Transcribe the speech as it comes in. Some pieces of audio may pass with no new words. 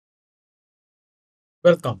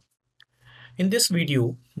Welcome. In this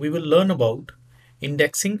video, we will learn about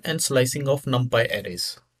indexing and slicing of NumPy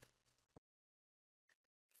arrays.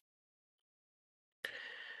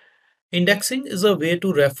 Indexing is a way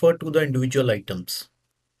to refer to the individual items.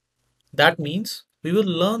 That means we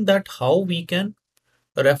will learn that how we can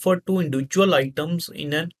refer to individual items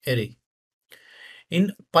in an array.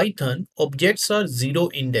 In Python, objects are zero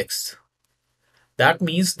indexed. That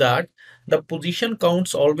means that the position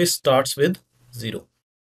counts always starts with 0.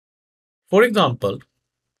 For example,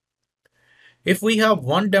 if we have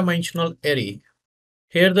one-dimensional array,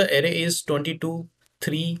 here the array is 22,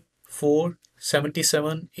 3, 4,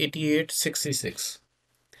 77, 88, 66.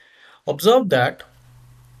 Observe that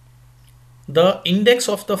the index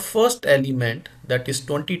of the first element, that is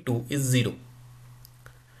 22, is 0.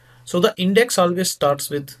 So the index always starts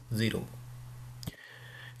with 0.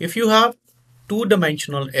 If you have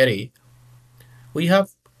two-dimensional array, we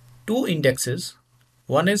have two indexes.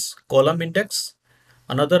 One is column index,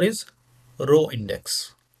 another is row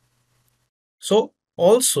index. So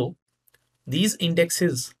also these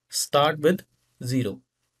indexes start with 0.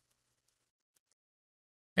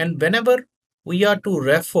 And whenever we are to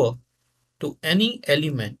refer to any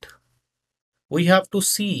element, we have to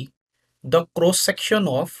see the cross section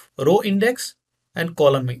of row index and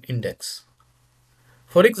column index.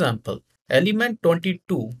 For example, element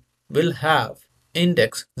 22 will have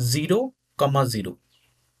index 0, 0,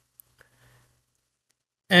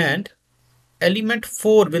 and element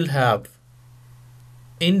 4 will have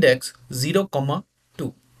index 0,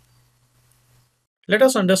 2. Let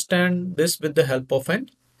us understand this with the help of an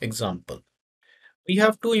example. We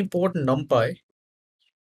have to import NumPy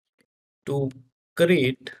to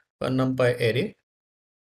create a NumPy array.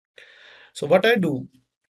 So what I do,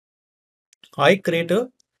 I create a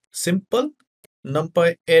simple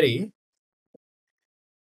NumPy array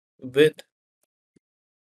with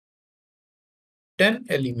 10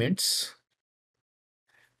 elements.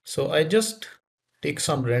 So I just take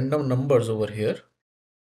some random numbers over here.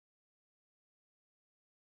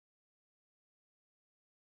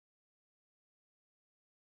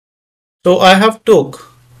 So I have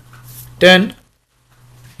took 10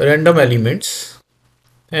 random elements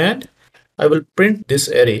and I will print this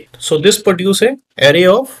array. So this produce a array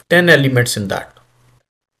of 10 elements in that.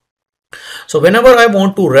 So whenever I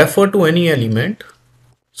want to refer to any element,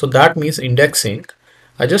 so that means indexing,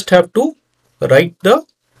 I just have to write the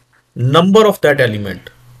number of that element.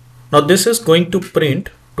 Now this is going to print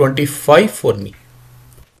 25 for me.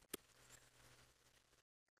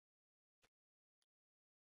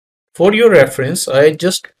 For your reference, I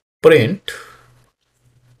just print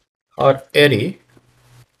our array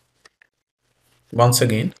once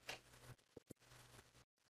again,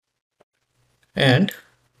 and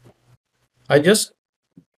I just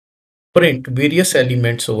print various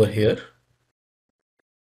elements over here.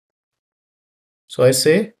 So I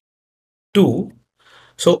say 2.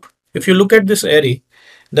 So if you look at this array,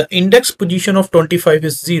 the index position of 25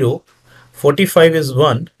 is 0, 45 is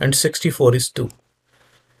 1, and 64 is 2.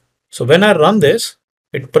 So when I run this,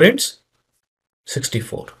 it prints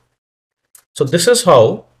 64. So this is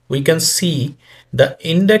how we can see the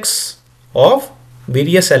index of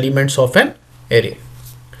various elements of an array.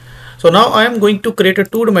 So now I am going to create a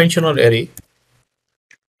two-dimensional array.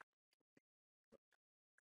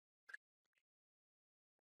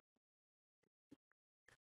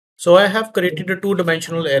 So I have created a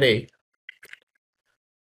two-dimensional array.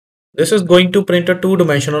 This is going to print a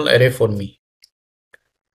two-dimensional array for me.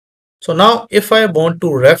 So now if I want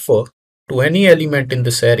to refer to any element in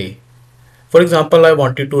this array, for example, I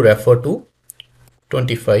wanted to refer to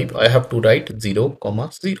 25, I have to write 0,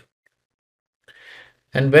 0.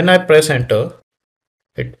 And when I press enter,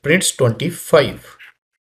 it prints 25.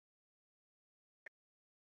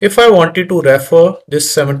 If I wanted to refer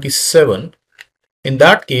this 77, in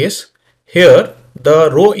that case, here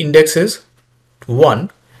the row index is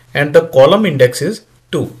 1 and the column index is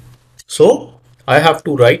 2. So I have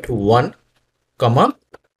to write 1,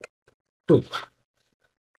 2.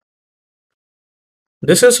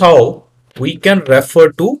 This is how we can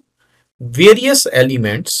refer to various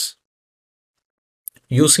elements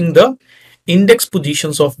using the index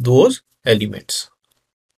positions of those elements.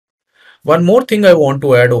 One more thing I want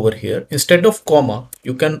to add over here, instead of comma,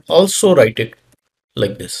 you can also write it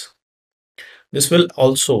like this. This will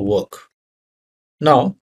also work.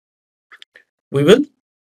 Now we will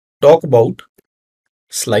talk about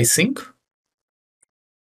slicing.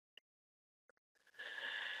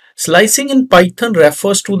 Slicing in Python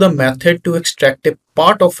refers to the method to extract a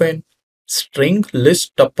part of a string,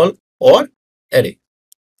 list, tuple, or array.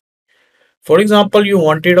 For example, you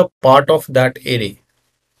wanted a part of that array.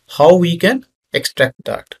 how we can extract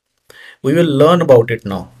that. We will learn about it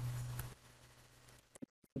now.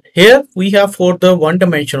 Here we have for the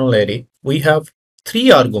one-dimensional array, we have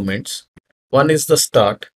three arguments. One is the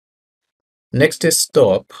start, next is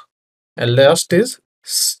stop, and last is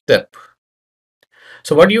step.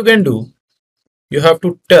 So what you can do, you have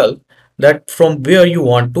to tell that from where you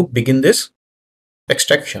want to begin this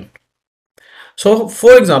extraction. So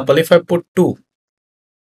for example, if I put 2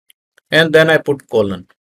 and then I put colon.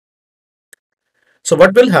 So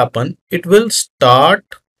what will happen? It will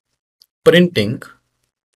start printing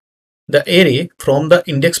the array from the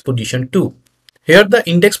index position 2. Here the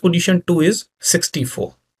index position 2 is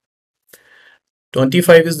 64.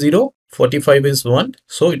 25 is 0, 45 is 1,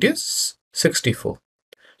 so it is 64.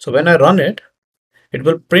 So when I run it, it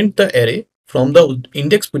will print the array from the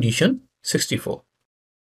index position 64.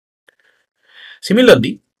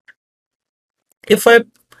 Similarly, if I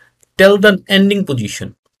tell the ending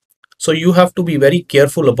position, so you have to be very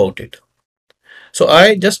careful about it. So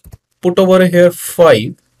I just put over here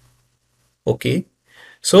 5. Okay,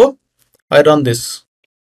 so I run this.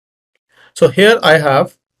 So here I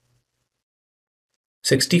have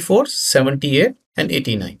 64, 78 and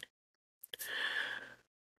 89.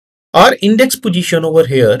 Our index position over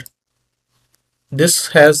here, this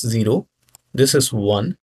has 0, this is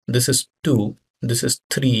 1, this is 2, this is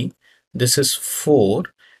 3, this is 4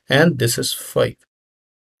 and this is 5.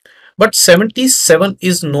 But 77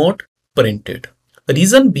 is not printed.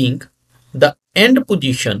 Reason being, the end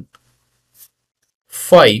position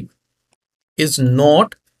 5 is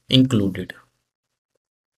not included.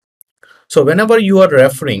 So whenever you are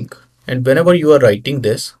referring and whenever you are writing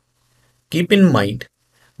this, keep in mind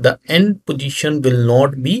the end position will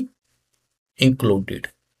not be included.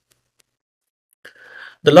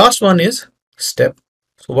 The last one is step.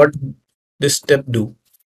 So what this step do?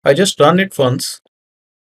 I just run it once.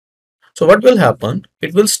 So what will happen?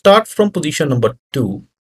 It will start from position number 2.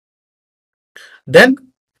 Then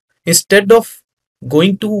instead of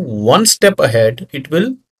going to one step ahead, it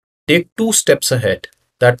will take 2 steps ahead.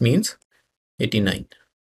 That means 89.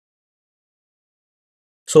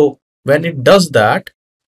 So when it does that,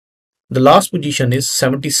 the last position is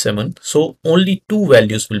 77. So only 2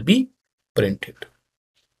 values will be printed.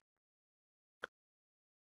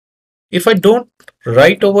 If I don't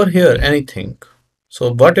write over here anything,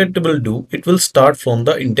 so what it will do, it will start from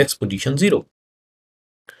the index position 0.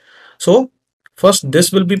 So first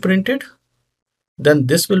this will be printed, then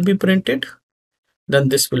this will be printed, then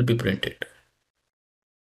this will be printed.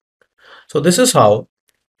 So this is how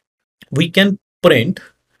we can print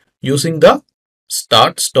using the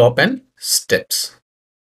start, stop and steps.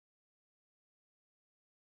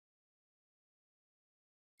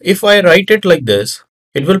 If I write it like this,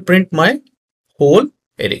 it will print my whole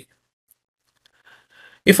array.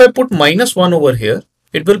 If I put -1 over here,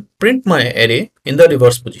 it will print my array in the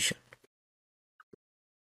reverse position.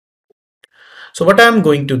 So what I am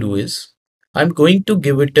going to do is, I'm going to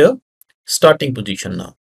give it a starting position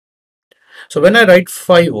now. So when I write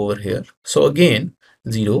 5 over here, so again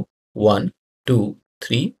 0, 1, 2,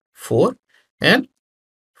 3, 4 and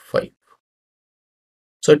 5.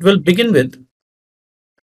 So it will begin with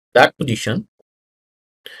that position.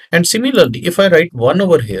 And similarly, if I write 1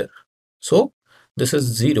 over here, so this is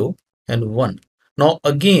 0 and 1. Now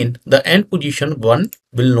again, the end position 1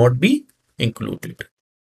 will not be included.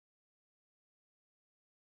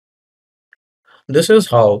 This is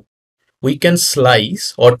how we can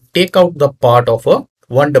slice or take out the part of a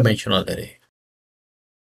one-dimensional array.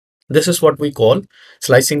 This is what we call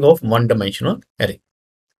slicing of one-dimensional array.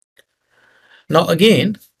 Now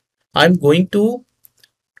again, I'm going to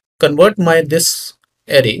convert this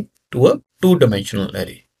array to a two-dimensional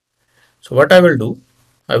array. So what I will do,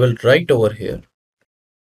 I will write over here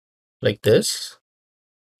like this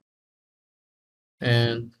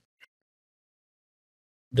and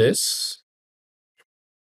this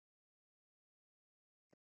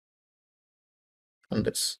and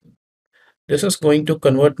this. This is going to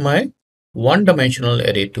convert my one-dimensional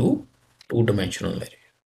array to two-dimensional array.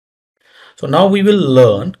 So now we will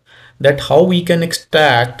learn that how we can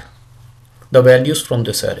extract the values from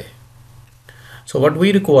this array. So what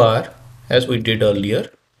we require, as we did earlier,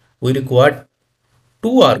 we require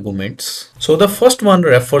two arguments. So the first one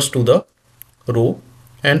refers to the row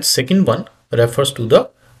and second one refers to the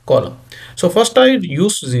column. So first I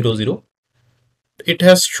use 0, 0. It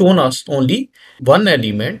has shown us only one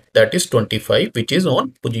element, that is 25, which is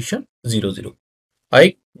on position 0, 0.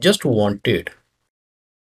 I just wanted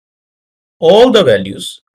all the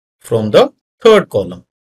values from the third column.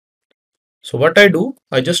 So what I do,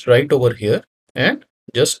 I just write over here and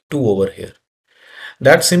just 2 over here.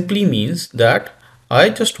 That simply means that I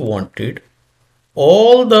just wanted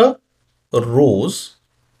all the rows,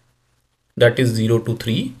 that is 0 to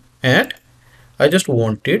 3, and I just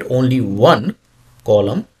wanted only one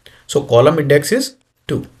column. So column index is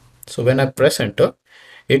 2. So when I press enter,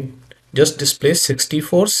 it just displays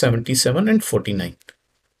 64, 77 and 49.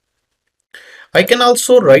 I can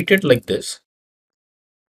also write it like this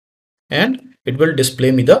and it will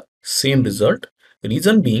display me the same result.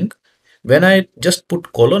 Reason being, when I just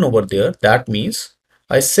put colon over there, that means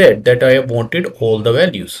I said that I have wanted all the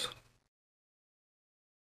values.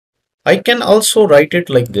 I can also write it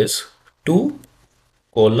like this, 2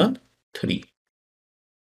 colon 3,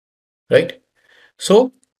 right?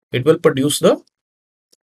 So it will produce the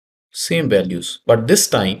same values, but this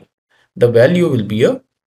time the value will be a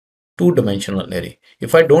two-dimensional array.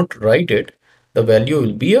 If I don't write it, the value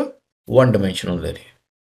will be a one-dimensional array.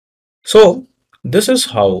 So this is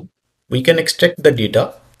how we can extract the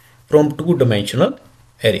data from two-dimensional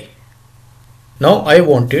array. Now I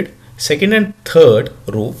wanted second and third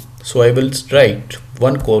row, so I will write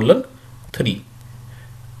 1 colon 3.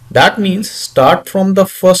 That means start from the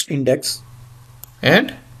first index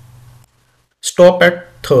and stop at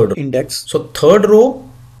third index. So third row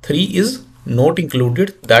 3 is not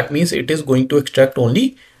included. That means it is going to extract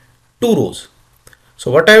only 2 rows.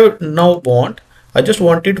 So what I now want, I just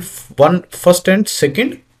wanted one first and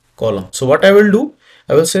second column. So what I will do,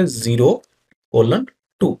 I will say 0 colon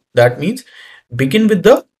 2. That means begin with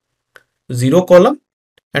the 0 column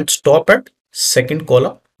and stop at second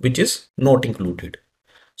column, which is not included.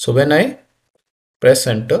 So when I press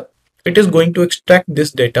enter, it is going to extract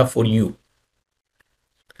this data for you.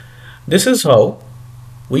 This is how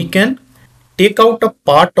we can take out a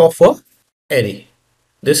part of a array.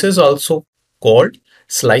 This is also called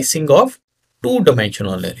slicing of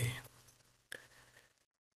two-dimensional array.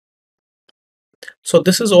 So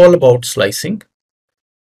this is all about slicing.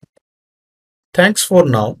 Thanks for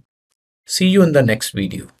now. See you in the next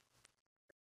video.